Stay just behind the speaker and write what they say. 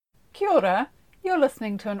Kia ora, you're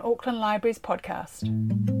listening to an Auckland Libraries podcast.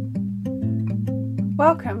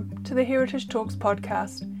 Welcome to the Heritage Talks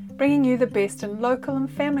podcast, bringing you the best in local and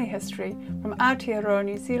family history from Aotearoa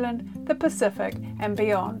New Zealand, the Pacific and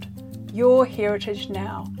beyond. Your heritage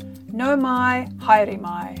now. No mai, haere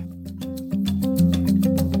mai.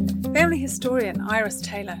 Family historian Iris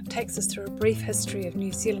Taylor takes us through a brief history of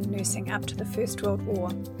New Zealand nursing up to the First World War.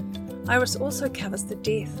 Iris also covers the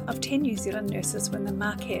death of 10 New Zealand nurses when the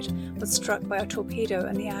Marquette was struck by a torpedo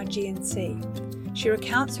in the Aegean Sea. She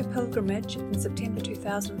recounts her pilgrimage in September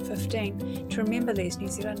 2015 to remember these New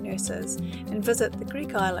Zealand nurses and visit the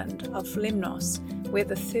Greek island of Lemnos, where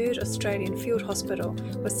the 3rd Australian Field Hospital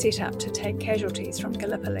was set up to take casualties from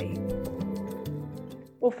Gallipoli.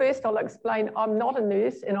 Well, first I'll explain I'm not a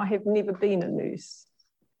nurse and I have never been a nurse.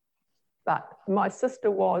 But my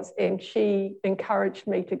sister was, and she encouraged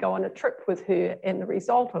me to go on a trip with her, and the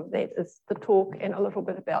result of that is the talk and a little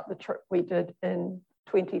bit about the trip we did in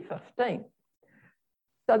 2015.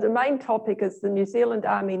 So the main topic is the New Zealand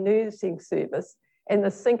Army Nursing Service and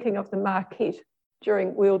the sinking of the Marquette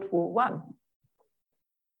during World War I.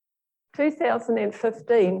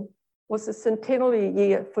 2015 was the centenary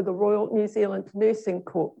year for the Royal New Zealand Nursing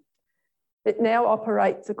Corps. It now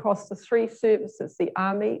operates across the 3 services, the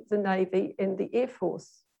Army, the Navy and the Air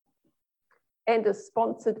Force, and is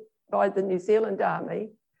sponsored by the New Zealand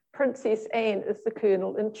Army. Princess Anne is the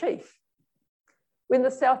Colonel-in-Chief. When the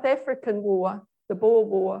South African War, the Boer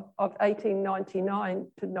War of 1899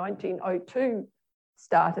 to 1902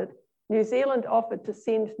 started, New Zealand offered to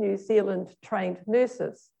send New Zealand trained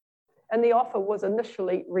nurses, and the offer was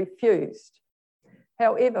initially refused.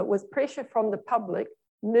 However, with pressure from the public,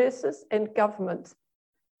 nurses and government,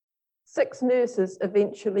 6 nurses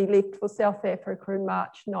eventually left for South Africa in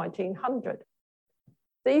March 1900.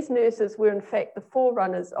 These nurses were in fact the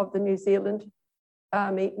forerunners of the New Zealand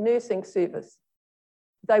Army Nursing Service.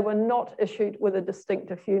 They were not issued with a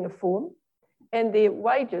distinctive uniform, and their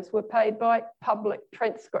wages were paid by public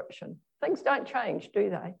transcription. Things don't change,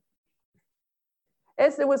 do they?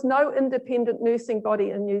 As there was no independent nursing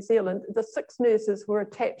body in New Zealand, the 6 nurses were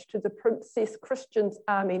attached to the Princess Christian's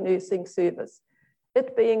Army Nursing Service,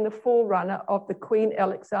 it being the forerunner of the Queen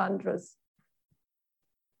Alexandra's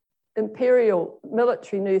Imperial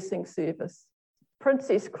Military Nursing Service.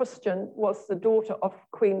 Princess Christian was the daughter of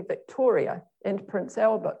Queen Victoria and Prince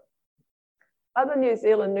Albert. Other New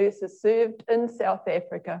Zealand nurses served in South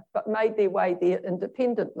Africa, but made their way there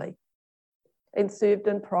independently and served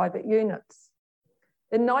in private units.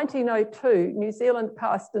 In 1902, New Zealand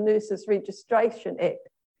passed the Nurses Registration Act,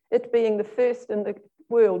 it being the first in the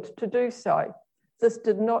world to do so. This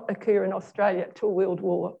did not occur in Australia till World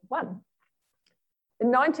War I.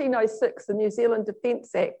 In 1906, the New Zealand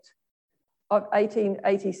Defence Act of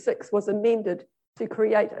 1886 was amended to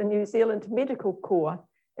create a New Zealand Medical Corps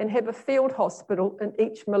and have a field hospital in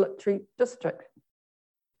each military district.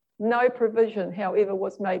 No provision, however,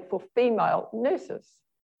 was made for female nurses.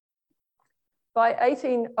 By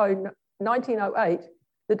 1908,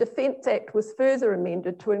 the Defence Act was further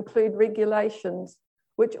amended to include regulations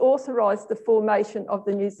which authorised the formation of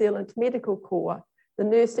the New Zealand Medical Corps, the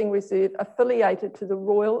nursing reserve affiliated to the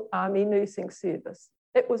Royal Army Nursing Service.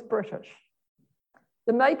 It was British.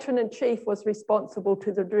 The Matron-in-Chief was responsible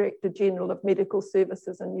to the Director-General of Medical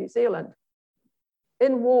Services in New Zealand.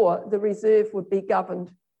 In war, the reserve would be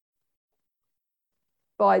governed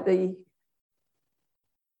by the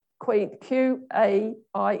QAINS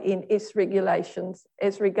regulations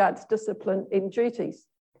as regards discipline and duties.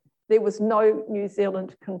 There was no New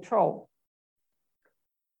Zealand control.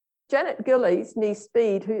 Janet Gillies, nee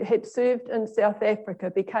Speed, who had served in South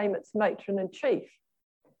Africa, became its matron-in-chief.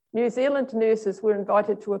 New Zealand nurses were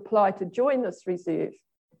invited to apply to join this reserve,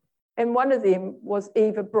 and one of them was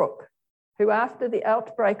Eva Brooke, who after the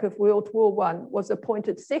outbreak of World War I was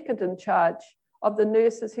appointed second in charge of the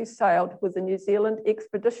nurses who sailed with the New Zealand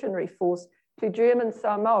Expeditionary Force to German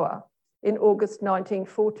Samoa in August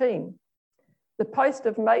 1914. The post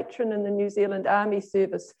of matron in the New Zealand Army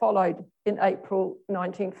Service followed in April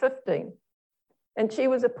 1915, and she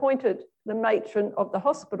was appointed the matron of the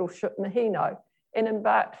hospital ship Mahino and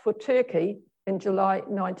embarked for Turkey in July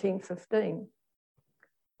 1915.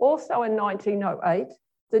 Also in 1908,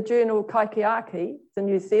 the journal Kaikeaki, the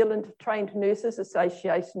New Zealand Trained Nurses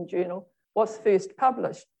Association journal, was first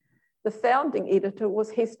published. The founding editor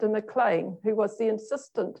was Hester McLean, who was the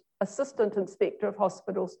assistant inspector of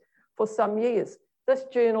hospitals for some years. This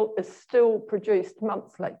journal is still produced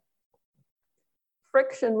monthly.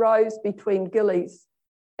 Friction rose between Gillies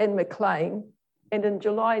and McLean, and in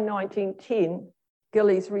July 1910,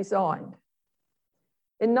 Gillies resigned.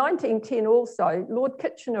 In 1910 also, Lord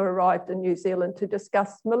Kitchener arrived in New Zealand to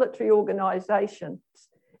discuss military organisations,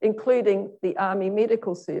 including the Army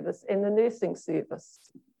Medical Service and the Nursing Service,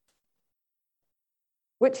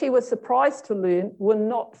 which he was surprised to learn were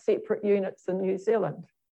not separate units in New Zealand.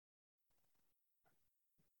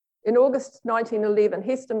 In August 1911,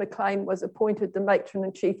 Hester McLean was appointed the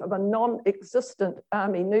matron-in-chief of a non-existent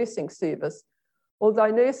Army nursing service,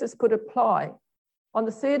 although nurses could apply. On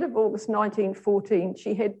the 3rd of August 1914,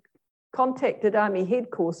 she had contacted Army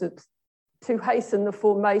headquarters to hasten the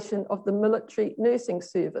formation of the military nursing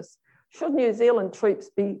service, should New Zealand troops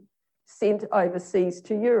be sent overseas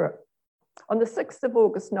to Europe. On the 6th of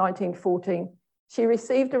August 1914, she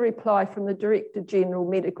received a reply from the Director General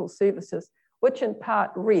Medical Services, which in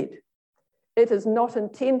part read, "It is not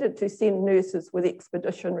intended to send nurses with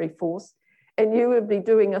expeditionary force, and you would be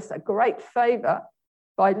doing us a great favour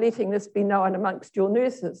by letting this be known amongst your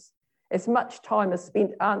nurses, as much time is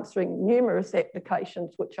spent answering numerous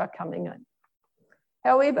applications which are coming in."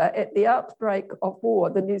 However, at the outbreak of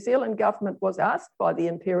war, the New Zealand government was asked by the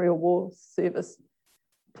Imperial War Service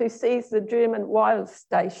to seize the German Wild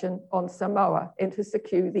Station on Samoa and to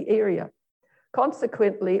secure the area.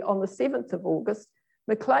 Consequently, on the 7th of August,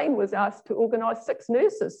 McLean was asked to organise 6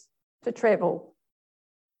 nurses to travel,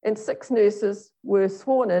 and 6 nurses were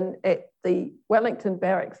sworn in at the Wellington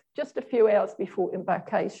barracks just a few hours before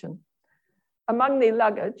embarkation. Among their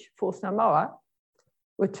luggage for Samoa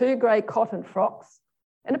were 2 grey cotton frocks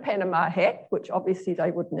and a Panama hat, which obviously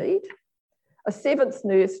they would need. A 7th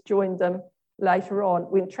nurse joined them later on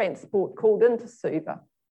when transport called into Suva.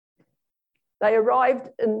 They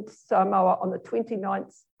arrived in Samoa on the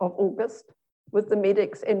 29th of August with the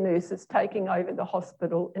medics and nurses taking over the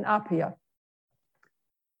hospital in Apia.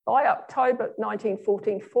 By October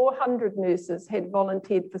 1914, 400 nurses had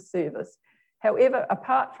volunteered for service. However,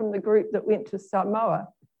 apart from the group that went to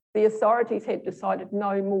Samoa, the authorities had decided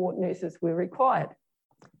no more nurses were required.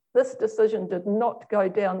 This decision did not go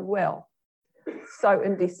down well. So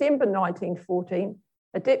in December 1914,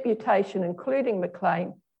 a deputation, including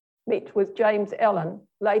McLean, met with James Allen,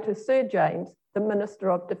 later Sir James, the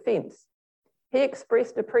Minister of Defence. He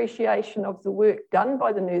expressed appreciation of the work done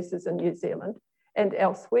by the nurses in New Zealand and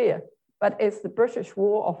elsewhere, but as the British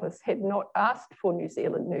War Office had not asked for New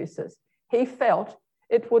Zealand nurses, he felt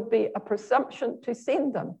it would be a presumption to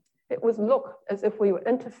send them. It would look as if we were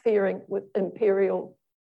interfering with imperial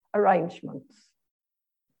arrangements.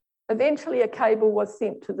 Eventually, a cable was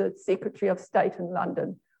sent to the Secretary of State in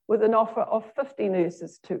London with an offer of 50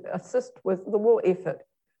 nurses to assist with the war effort,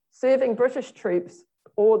 serving British troops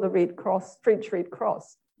or the French Red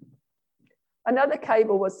Cross. Another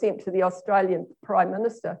cable was sent to the Australian Prime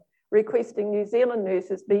Minister requesting New Zealand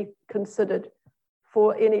nurses be considered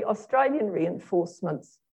for any Australian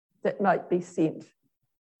reinforcements that might be sent.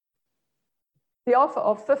 The offer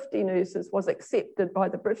of 50 nurses was accepted by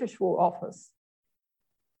the British War Office.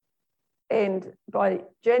 And by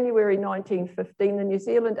January 1915, the New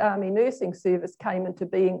Zealand Army Nursing Service came into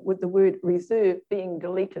being with the word reserve being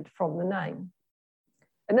deleted from the name.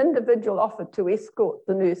 An individual offered to escort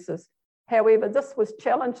the nurses. However, this was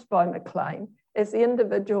challenged by McLean as the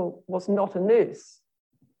individual was not a nurse.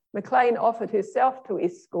 McLean offered herself to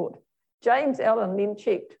escort. James Allen then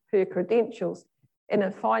checked her credentials and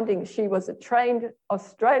in finding she was a trained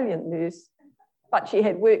Australian nurse, but she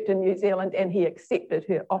had worked in New Zealand and he accepted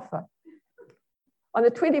her offer. On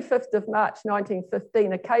the 25th of March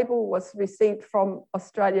 1915, a cable was received from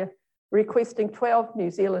Australia requesting 12 New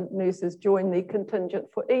Zealand nurses join the contingent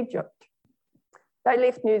for Egypt. They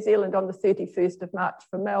left New Zealand on the 31st of March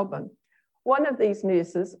for Melbourne. One of these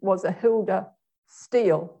nurses was a Hilda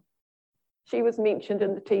Steele. She was mentioned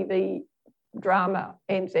in the TV drama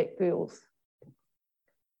Anzac Girls.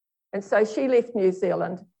 And so she left New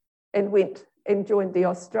Zealand and went and joined the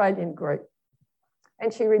Australian group.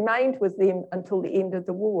 And she remained with them until the end of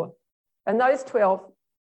the war. And those 12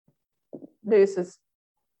 nurses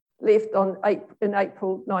left in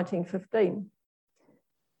April 1915.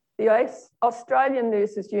 The Australian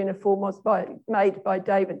nurses' uniform was made by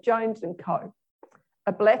David Jones & Co.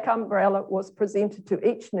 A black umbrella was presented to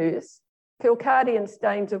each nurse. Kilcardy and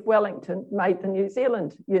Staines of Wellington made the New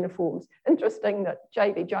Zealand uniforms. Interesting that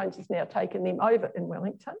JB Jones has now taken them over in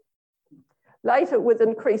Wellington. Later, with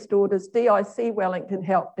increased orders, DIC Wellington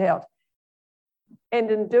helped out,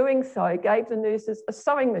 and in doing so, gave the nurses a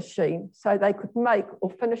sewing machine so they could make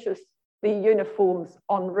or finish the uniforms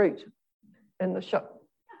en route in the ship.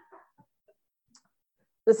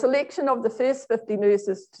 The selection of the first 50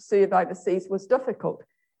 nurses to serve overseas was difficult,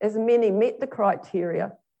 as many met the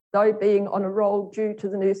criteria, though being on a roll due to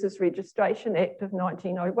the Nurses Registration Act of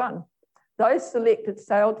 1901. Those selected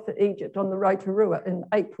sailed for Egypt on the Rotorua in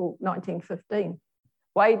April 1915.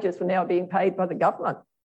 Wages were now being paid by the government.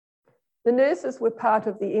 The nurses were part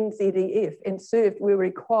of the NZEF and served where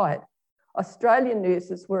required. Australian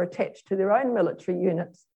nurses were attached to their own military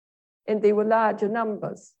units, and there were larger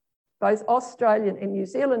numbers. Both Australian and New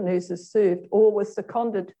Zealand nurses served or were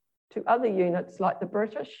seconded to other units like the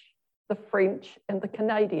British, the French, and the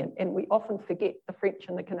Canadian, and we often forget the French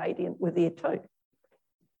and the Canadian were there too.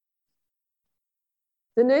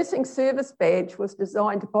 The nursing service badge was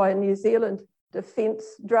designed by a New Zealand defence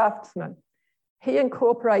draftsman. He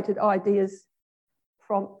incorporated ideas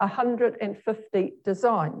from 150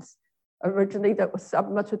 designs originally that were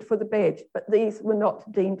submitted for the badge, but these were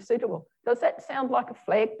not deemed suitable. Does that sound like a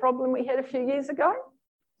flag problem we had a few years ago?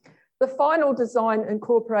 The final design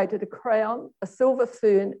incorporated a crown, a silver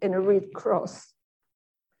fern, and a red cross,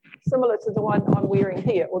 similar to the one I'm wearing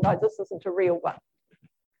here, although this isn't a real one.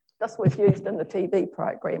 This was used in the TV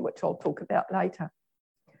program, which I'll talk about later.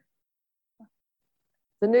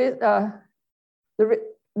 The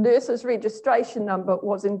nurse's registration number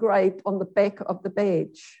was engraved on the back of the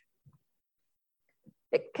badge.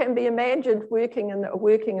 It can be imagined working in a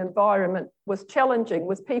working environment was challenging,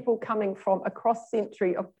 with people coming from a cross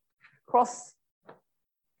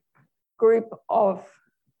group of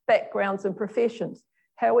backgrounds and professions.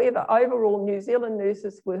 However, overall, New Zealand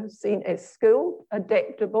nurses were seen as skilled,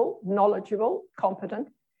 adaptable, knowledgeable, competent,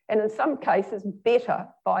 and in some cases better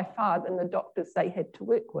by far than the doctors they had to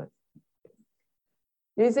work with.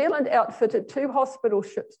 New Zealand outfitted 2 hospital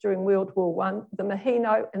ships during World War I, the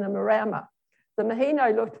Mahino and the Marama. The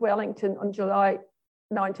Mahino left Wellington on July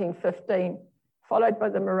 1915, followed by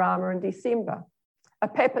the Marama in December. A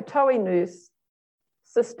Papatoe nurse,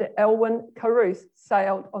 Sister Elwyn Caruth,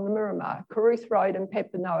 sailed on the Miramar. Caruth Road in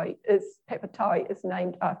Papatoe is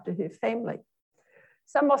named after her family.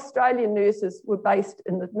 Some Australian nurses were based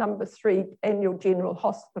in the No. 3 Annual General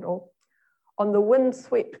Hospital on the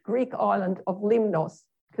windswept Greek island of Lemnos.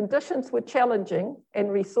 Conditions were challenging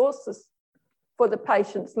and resources for the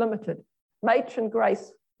patients limited. Matron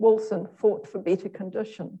Grace Wilson fought for better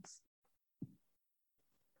conditions.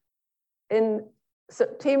 In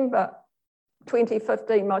September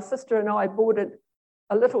 2015, my sister and I boarded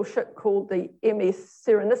a little ship called the MS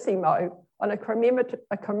Serenissimo on a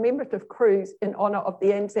commemorative cruise in honour of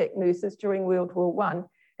the Anzac nurses during World War I,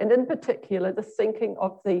 and in particular, the sinking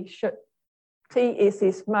of the ship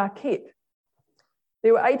TSS Marquette.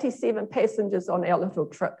 There were 87 passengers on our little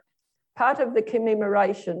trip. Part of the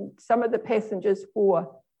commemoration, some of the passengers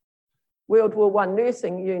wore World War I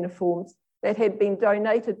nursing uniforms that had been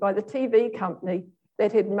donated by the TV company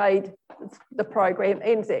that had made the program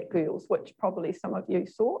Anzac Girls, which probably some of you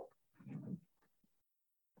saw.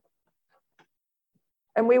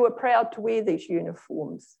 And we were proud to wear these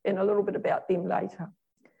uniforms, and a little bit about them later.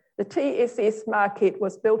 The TSS Marquette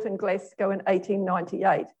was built in Glasgow in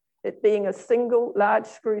 1898, it being a single large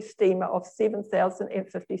screw steamer of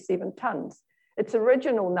 7,057 tonnes. Its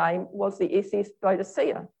original name was the SS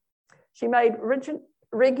Boadicea. She made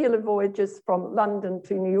regular voyages from London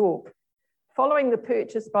to New York. Following the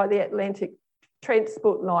purchase by the Atlantic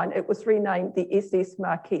Transport Line, it was renamed the SS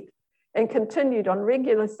Marquette and continued on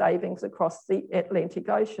regular sailings across the Atlantic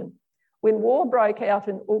Ocean. When war broke out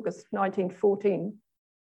in August 1914,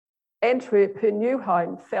 Antwerp, her new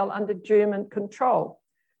home, fell under German control.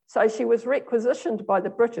 So she was requisitioned by the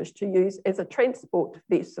British to use as a transport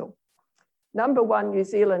vessel. No. 1 New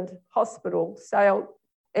Zealand Hospital sailed,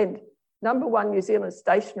 and No. 1 New Zealand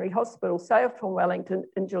Stationary Hospital sailed from Wellington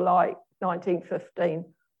in July 1915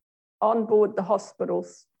 on board the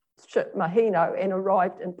hospital's ship Mahino and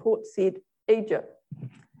arrived in Port Said, Egypt.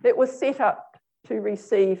 It was set up to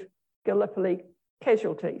receive Gallipoli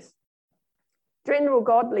casualties. General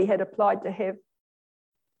Godley had applied to have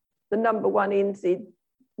the No. 1 NZ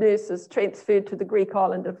nurses transferred to the Greek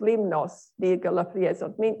island of Lemnos near Gallipoli, as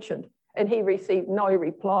I've mentioned, and he received no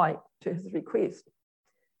reply to his request.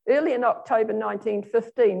 Early in October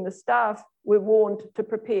 1915, the staff were warned to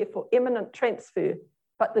prepare for imminent transfer,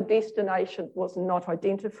 but the destination was not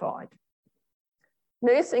identified.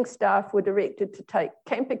 Nursing staff were directed to take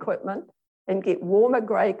camp equipment and get warmer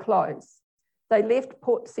grey clothes. They left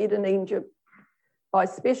Port Said in Egypt by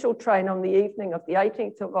special train on the evening of the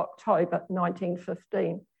 18th of October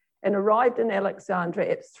 1915 and arrived in Alexandria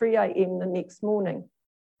at 3 a.m. the next morning.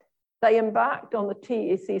 They embarked on the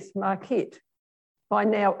TSS Marquette, by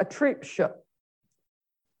now a troop ship.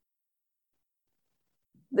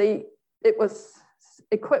 It was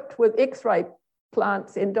equipped with X-ray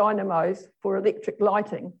plants and dynamos for electric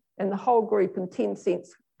lighting, and the whole group in 10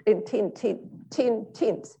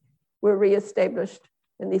 tents were re-established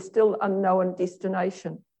in their still unknown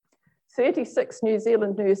destination. 36 New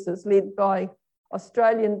Zealand nurses, led by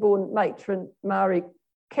Australian-born matron Mari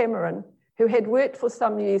Cameron, who had worked for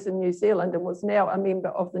some years in New Zealand and was now a member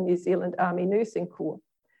of the New Zealand Army Nursing Corps.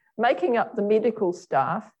 Making up the medical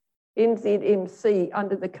staff, NZMC,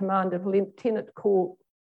 under the command of Lieutenant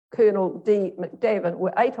Colonel D. McDavin,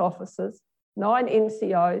 were 8 officers, 9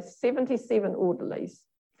 NCOs, 77 orderlies.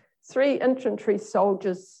 3 infantry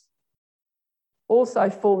soldiers also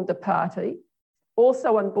formed the party.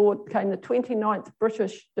 Also on board came the 29th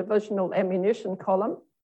British Divisional Ammunition Column,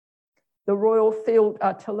 the Royal Field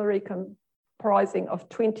Artillery comprising of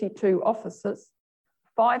 22 officers,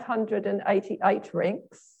 588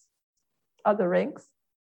 ranks, other ranks,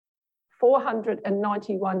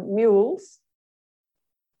 491 mules,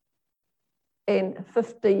 and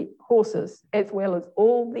 50 horses, as well as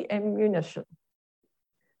all the ammunition.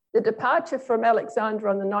 The departure from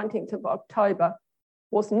Alexandra on the 19th of October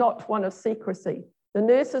was not one of secrecy. The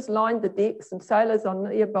nurses lined the decks and sailors on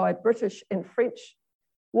nearby British and French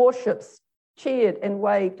warships cheered and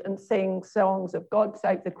waved and sang songs of God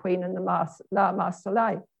Save the Queen and the La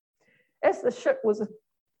Marseillaise. As the ship was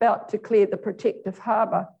about to clear the protective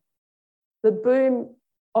harbour, the boom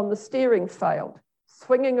on the steering failed.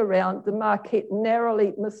 Swinging around, the Marquette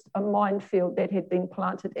narrowly missed a minefield that had been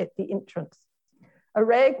planted at the entrance. A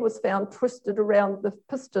rag was found twisted around the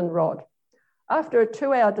piston rod. After a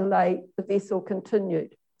 2-hour delay, the vessel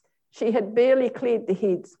continued. She had barely cleared the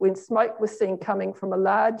heads when smoke was seen coming from a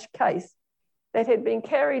large case that had been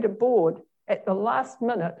carried aboard at the last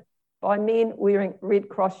minute by men wearing Red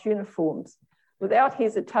Cross uniforms. Without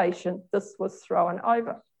hesitation, this was thrown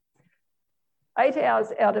over. 8 hours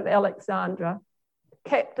out of Alexandra,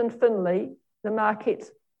 Captain Finlay, the Marquette's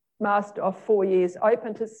master of 4 years,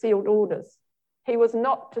 opened his sealed orders. He was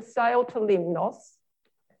not to sail to Lemnos.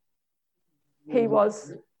 He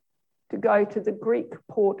was to go to the Greek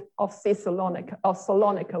port of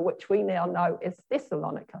Salonika, which we now know as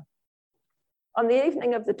Thessalonica. On the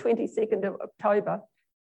evening of the 22nd of October,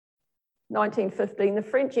 1915, the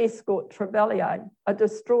French escort Trevalier, a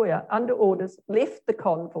destroyer under orders, left the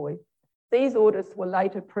convoy. These orders were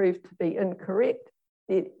later proved to be incorrect.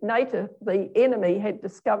 The enemy had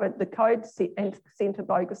discovered the code and sent a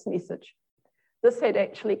bogus message. This had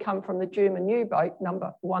actually come from the German U-boat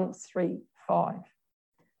number 135.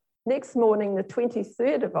 Next morning, the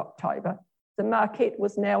 23rd of October, the Marquette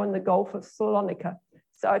was now in the Gulf of Salonika.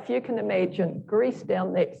 So if you can imagine, Greece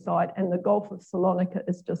down that side and the Gulf of Salonika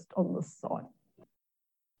is just on this side.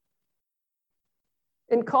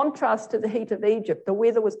 In contrast to the heat of Egypt, the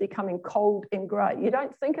weather was becoming cold and grey. You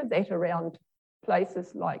don't think of that around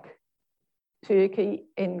places like Turkey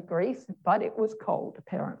and Greece, but it was cold,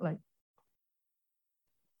 apparently.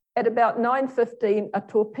 At about 9:15, a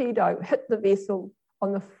torpedo hit the vessel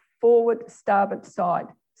on the forward starboard side,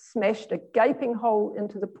 smashed a gaping hole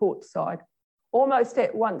into the port side. Almost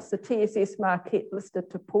at once, the TSS Marquette listed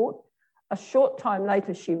to port. A short time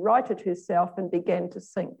later, she righted herself and began to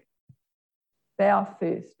sink. Bow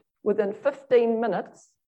first. Within 15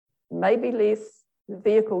 minutes, maybe less, the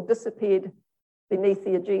vehicle disappeared beneath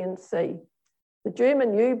the Aegean Sea. The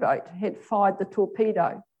German U-boat had fired the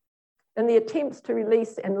torpedo. In the attempts to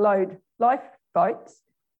release and load lifeboats,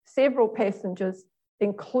 several passengers,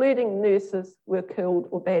 including nurses, were killed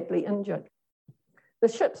or badly injured. The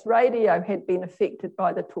ship's radio had been affected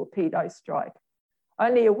by the torpedo strike.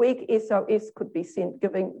 Only a weak SOS could be sent,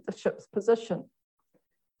 giving the ship's position.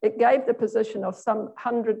 It gave the position of some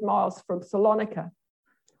 100 miles from Salonika.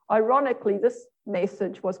 Ironically, this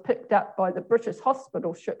message was picked up by the British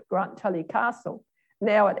hospital ship Grant Tully Castle,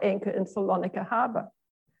 now at anchor in Salonika Harbour.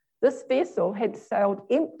 This vessel had sailed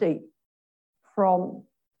empty from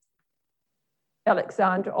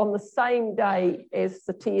Alexandra on the same day as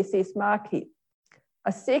the TSS Marquette.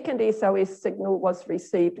 A second SOS signal was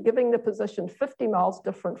received, giving the position 50 miles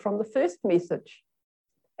different from the first message.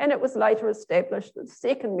 And it was later established that the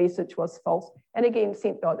second message was false, and again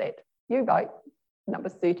sent by that U-boat, number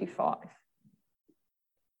 35.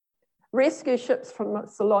 Rescue ships from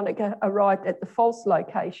Salonika arrived at the false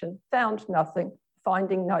location, found nothing,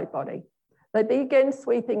 finding nobody. They began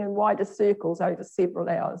sweeping in wider circles over several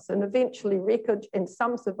hours, and eventually wreckage and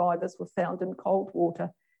some survivors were found in cold water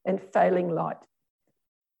and failing light.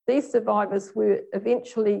 These survivors were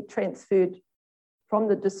eventually transferred from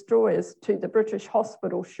the destroyers to the British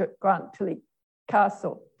hospital ship Grant Tully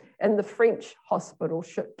Castle and the French hospital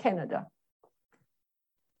ship Canada.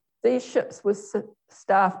 These ships were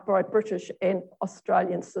staffed by British and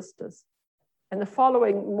Australian sisters. And the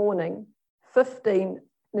following morning, 15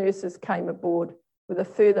 nurses came aboard with a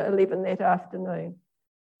further 11 that afternoon.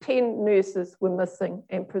 10 nurses were missing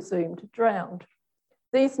and presumed drowned.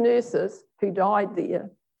 These nurses who died there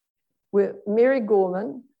were Mary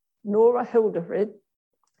Gorman, Nora Hildered,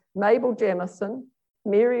 Mabel Jamison,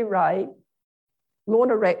 Mary Ray,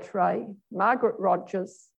 Lorna Rattray, Margaret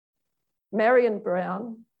Rogers, Marion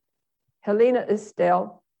Brown, Helena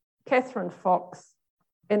Isdell, Catherine Fox,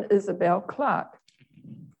 and Isabel Clark.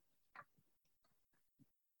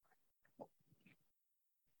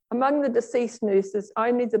 Among the deceased nurses,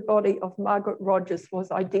 only the body of Margaret Rogers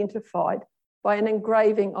was identified by an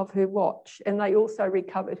engraving of her watch, and they also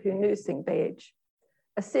recovered her nursing badge.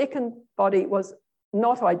 A second body was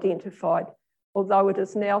not identified, although it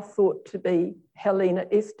is now thought to be Helena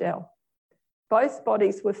Isdell. Both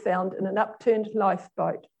bodies were found in an upturned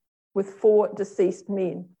lifeboat with 4 deceased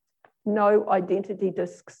men. No identity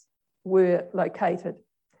discs were located.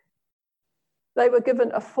 They were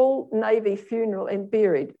given a full Navy funeral and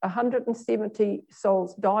buried. 170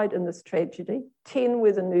 souls died in this tragedy. 10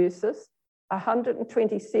 were the nurses,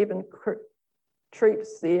 127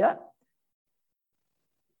 troops there,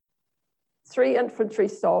 3 infantry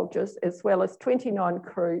soldiers, as well as 29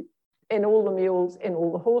 crew, and all the mules and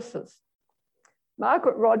all the horses.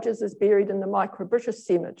 Margaret Rogers is buried in the Micro-British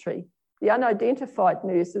Cemetery. The unidentified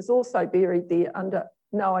nurse is also buried there under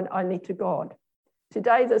known only to God.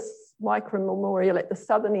 Today, this micro-memorial at the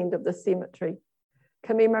southern end of the cemetery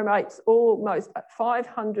commemorates almost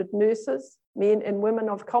 500 nurses, men and women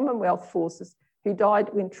of Commonwealth forces who died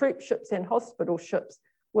when troop ships and hospital ships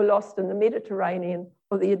were lost in the Mediterranean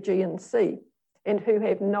or the Aegean Sea, and who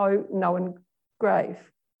have no known grave.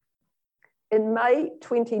 In May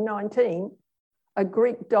 2019, a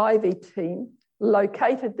Greek diving team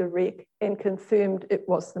located the wreck and confirmed it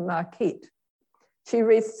was the Marquette. She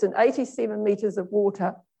rests in 87 metres of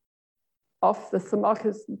water off the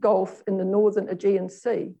Thermopylae Gulf in the northern Aegean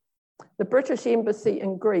Sea. The British Embassy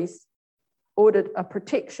in Greece ordered a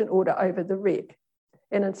protection order over the wreck.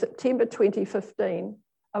 And in September 2015,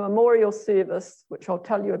 a memorial service, which I'll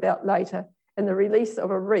tell you about later, and the release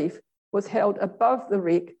of a wreath was held above the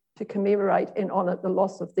wreck to commemorate and honour the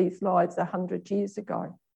loss of these lives 100 years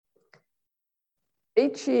ago.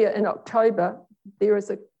 Each year in October, there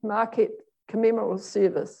is a Marquette commemorative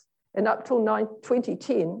service, and up till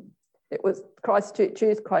 2010, it was Christchurch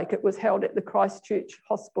earthquake. It was held at the Christchurch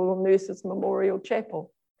Hospital Nurses Memorial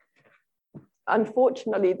Chapel.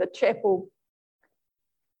 Unfortunately, the chapel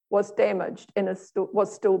was damaged and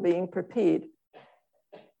was still being prepared.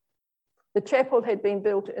 The chapel had been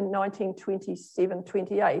built in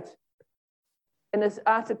 1927-28 and is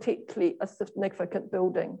architecturally a significant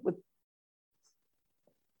building with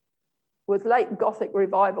late Gothic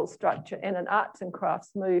revival structure and an arts and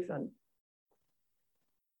crafts movement.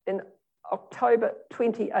 In October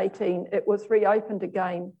 2018, it was reopened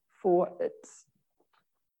again for its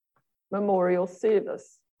memorial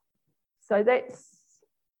service. So that's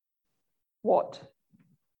what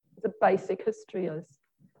the basic history is.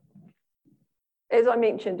 As I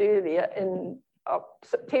mentioned earlier, in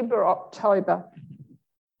September, October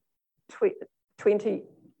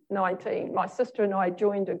 2019, my sister and I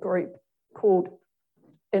joined a group called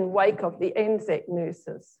In Wake of the Anzac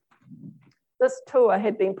Nurses. This tour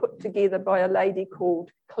had been put together by a lady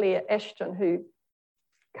called Claire Ashton, who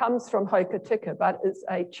comes from Hokitika, but is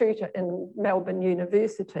a tutor in Melbourne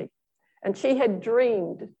University. And she had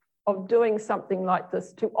dreamed of doing something like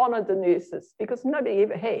this to honour the nurses, because nobody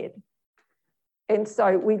ever had. And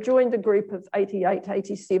so we joined a group of 88,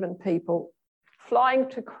 87 people, flying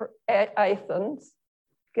to Athens,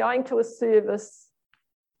 going to a service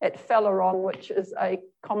at Phaleron, which is a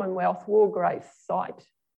Commonwealth War Graves site.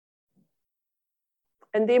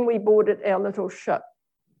 And then we boarded our little ship.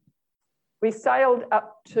 We sailed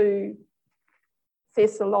up to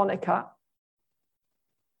Thessalonica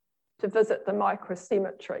to visit the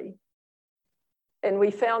micro-cemetery. And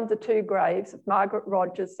we found the 2 graves of Margaret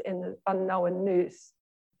Rogers and the unknown nurse.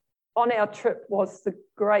 On our trip was the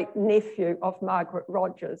great nephew of Margaret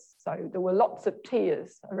Rogers. So there were lots of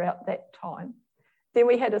tears around that time. Then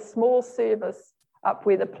we had a small service up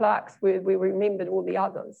where the plaques were, we remembered all the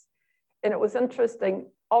others. And it was interesting.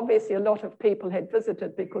 Obviously, a lot of people had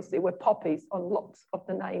visited because there were poppies on lots of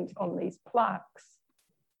the names on these plaques.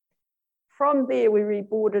 From there, we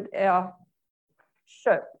reboarded our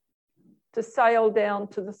ship to sail down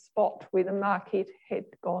to the spot where the Marquette had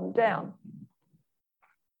gone down.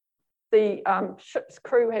 The ship's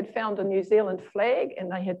crew had found a New Zealand flag and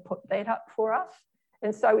they had put that up for us.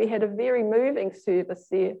 And so we had a very moving service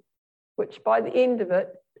there, which by the end of it,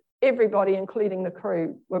 everybody, including the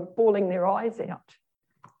crew, were bawling their eyes out.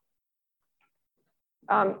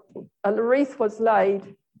 A wreath was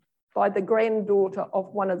laid by the granddaughter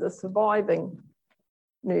of one of the surviving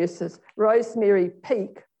nurses, Rosemary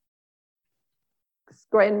Peake's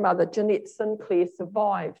grandmother, Jeanette Sinclair,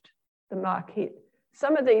 survived the Marquette.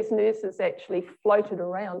 Some of these nurses actually floated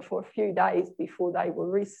around for a few days before they were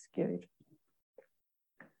rescued.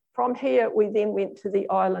 From here, we then went to the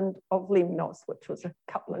island of Lemnos, which was a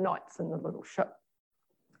couple of nights in the little ship.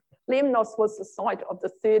 Lemnos was the site of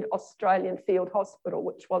the 3rd Australian Field Hospital,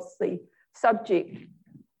 which was the subject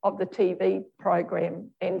of the TV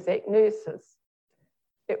program Anzac Nurses.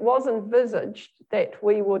 It was envisaged that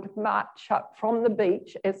we would march up from the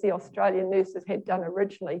beach, as the Australian nurses had done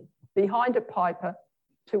originally, behind a piper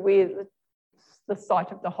to where the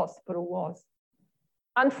site of the hospital was.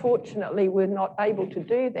 Unfortunately, we're not able to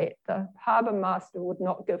do that. The harbour master would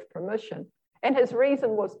not give permission, and his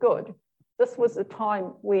reason was good. This was the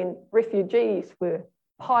time when refugees were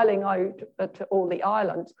piling out to all the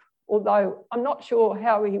islands, although I'm not sure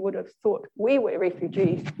how he would have thought we were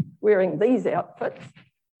refugees wearing these outfits,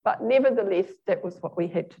 but nevertheless, that was what we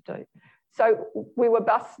had to do. So we were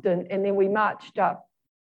bussed in, and then we marched up,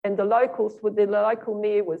 and the local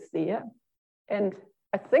mayor was there, and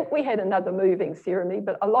I think we had another moving ceremony,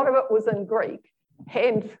 but a lot of it was in Greek,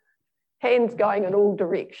 hands going in all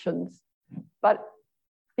directions. But,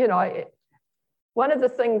 you know, one of the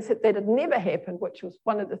things that had never happened, which was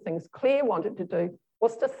one of the things Claire wanted to do,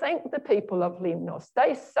 was to thank the people of Lemnos.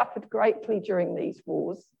 They suffered greatly during these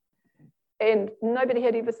wars, and nobody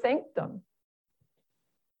had ever thanked them.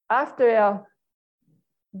 After our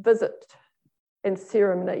visit and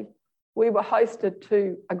ceremony, we were hosted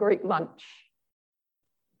to a Greek lunch.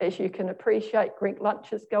 As you can appreciate, Greek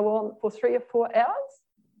lunches go on for 3 or 4 hours.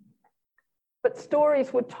 But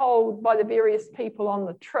stories were told by the various people on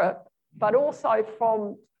the trip, but also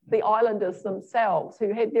from the islanders themselves,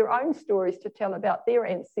 who had their own stories to tell about their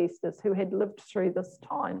ancestors who had lived through this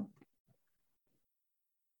time.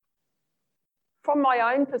 From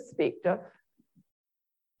my own perspective,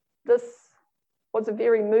 this was a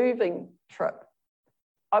very moving trip.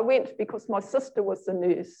 I went because my sister was the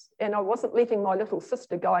nurse, and I wasn't letting my little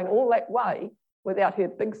sister going all that way without her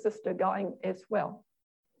big sister going as well.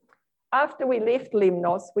 After we left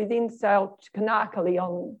Lemnos, we then sailed to Çanakkale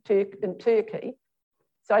in Turkey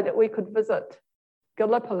so that we could visit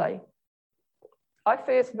Gallipoli. I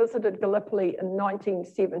first visited Gallipoli in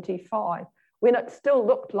 1975, when it still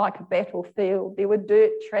looked like a battlefield. There were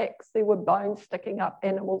dirt tracks, there were bones sticking up,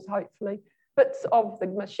 animals hopefully, bits of the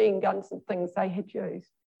machine guns and things they had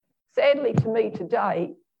used. Sadly, to me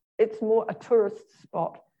today, it's more a tourist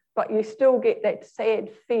spot, but you still get that sad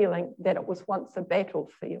feeling that it was once a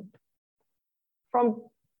battlefield.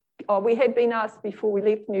 We had been asked before we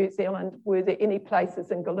left New Zealand, were there any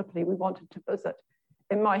places in Gallipoli we wanted to visit?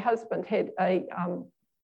 And my husband had a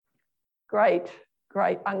great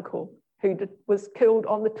uncle who was killed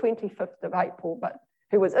on the 25th of April,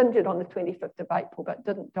 who was injured on the 25th of April, but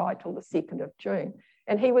didn't die till the 2nd of June.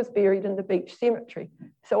 And he was buried in the beach cemetery.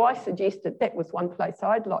 So I suggested that was one place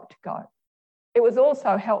I'd like to go. It was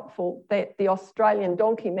also helpful that the Australian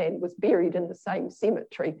donkey man was buried in the same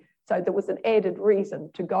cemetery, so there was an added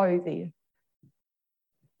reason to go there.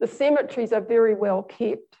 The cemeteries are very well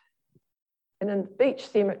kept, and in the beach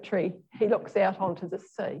cemetery, he looks out onto the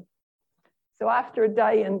sea. So after a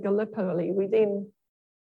day in Gallipoli, we then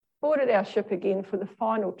boarded our ship again for the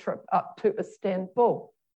final trip up to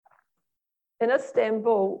Istanbul. In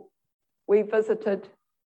Istanbul, we visited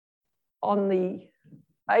on the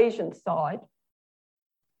Asian side,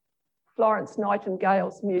 Florence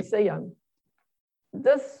Nightingale's museum.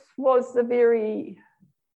 This was a very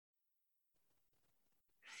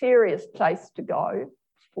serious place to go,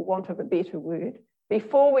 for want of a better word.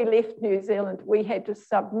 Before we left New Zealand, we had to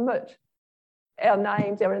submit our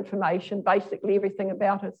names, our information, basically everything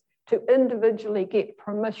about us, to individually get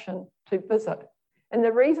permission to visit. And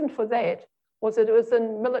the reason for that was that it was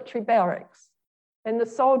in military barracks. And the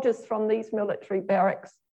soldiers from these military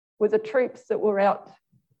barracks were the troops that were out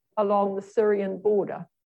along the Syrian border.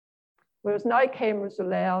 There was no cameras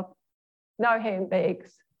allowed, no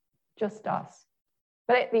handbags, just us.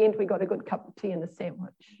 But at the end, we got a good cup of tea and a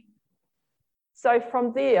sandwich. So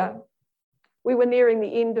from there, we were nearing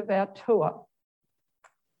the end of our tour.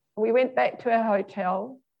 We went back to our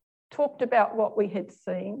hotel, talked about what we had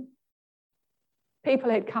seen.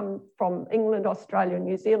 People had come from England, Australia, and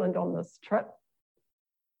New Zealand on this trip.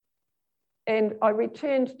 And I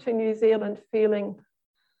returned to New Zealand feeling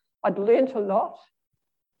I'd learnt a lot.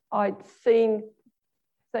 I'd seen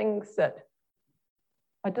things that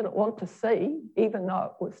I didn't want to see, even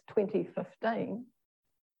though it was 2015,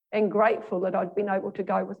 and grateful that I'd been able to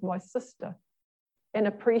go with my sister and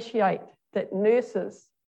appreciate that nurses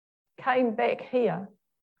came back here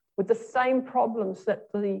with the same problems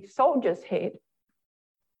that the soldiers had,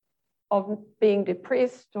 of being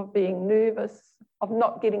depressed, of being nervous, of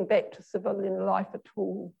not getting back to civilian life at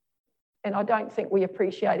all. And I don't think we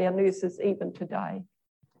appreciate our nurses even today.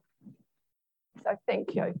 So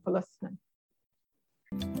thank you for listening.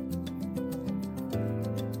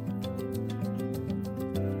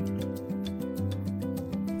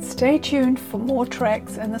 Stay tuned for more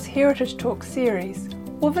tracks in this Heritage Talk series,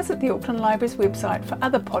 or visit the Auckland Library's website for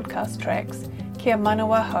other podcast tracks. Kia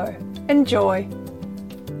manawa ho. Enjoy!